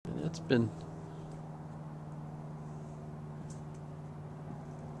been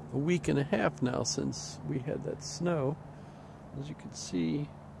a week and a half now since we had that snow. As you can see,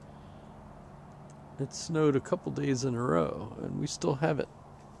 it snowed a couple days in a row, and we still have it.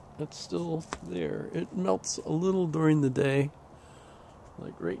 It's still there. It melts a little during the day.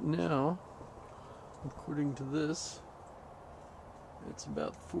 Like right now, according to this, it's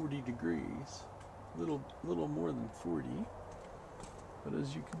about 40 degrees. Little more than 40. But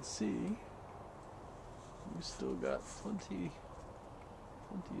as you can see, we still got plenty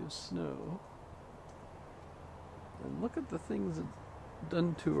of snow. And look at the things it's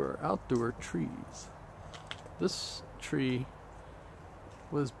done to our outdoor trees. This tree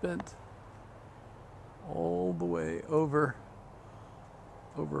was bent all the way over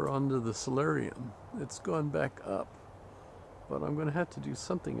onto the solarium. It's gone back up, but I'm going to have to do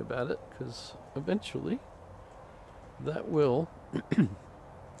something about it, because eventually that will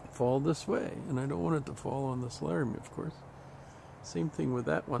fall this way, and I don't want it to fall on the solarium, of course. Same thing with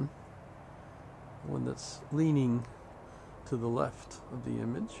that one, the one that's leaning to the left of the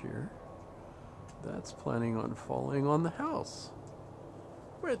image here. That's planning on falling on the house,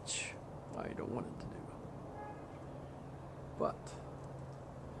 which I don't want it to do. But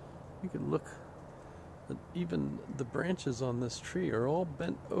you can look at even the branches on this tree are all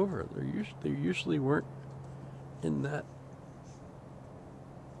bent over. They usually weren't in that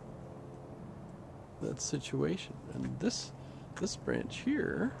situation. And this branch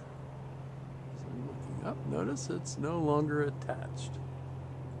here, as I'm looking up, notice it's no longer attached.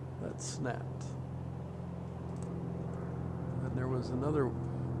 That snapped. And there was another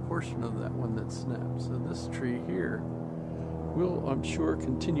portion of that one that snapped. So this tree here will, I'm sure,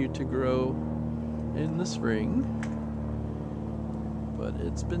 continue to grow in the spring, but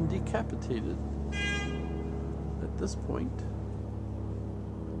it's been decapitated at this point.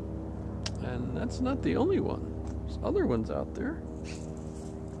 And that's not the only one. There's other ones out there.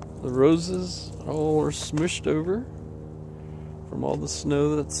 The roses all are smushed over from all the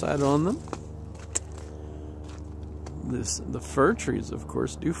snow that sat on them. The fir trees, of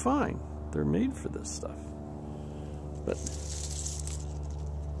course, do fine. They're made for this stuff. But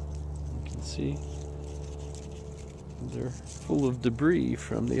you can see they're full of debris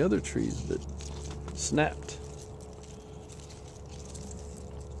from the other trees that snapped.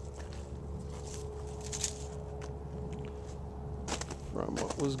 From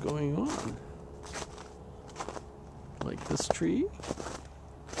what was going on. Like this tree.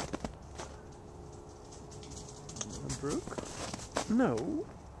 Broke? No.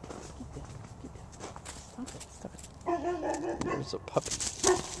 Stop it. There's a puppy.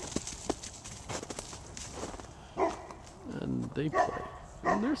 And they play.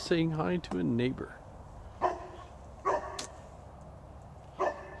 And they're saying hi to a neighbor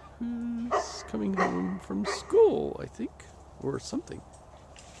who's coming home from school, I think, or something.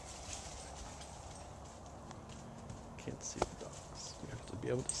 Can't see the dogs. You have to be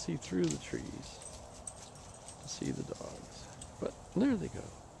able to see through the trees to see the dogs. But there they go,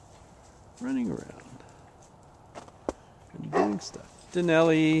 running around and doing stuff.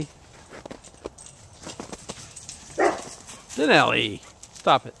 Denelli! Denelli!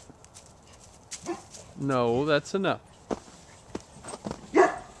 Stop it. No, that's enough.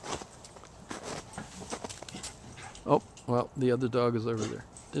 Oh, well, the other dog is over there.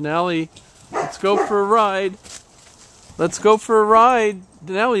 Denelli, let's go for a ride. Let's go for a ride.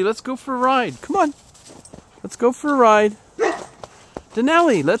 Denelli, let's go for a ride. Come on. Let's go for a ride.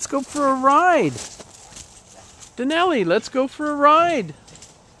 Denelli, let's go for a ride. Denelli, let's go for a ride.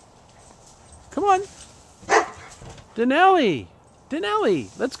 Come on. Denelli. Denelli,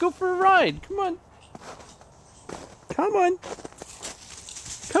 let's go for a ride. Come on. Come on.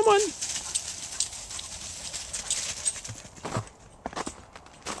 Come on.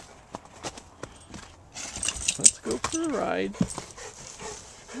 Let's go for a ride.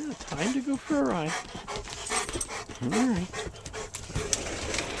 Yeah, time to go for a ride. All right.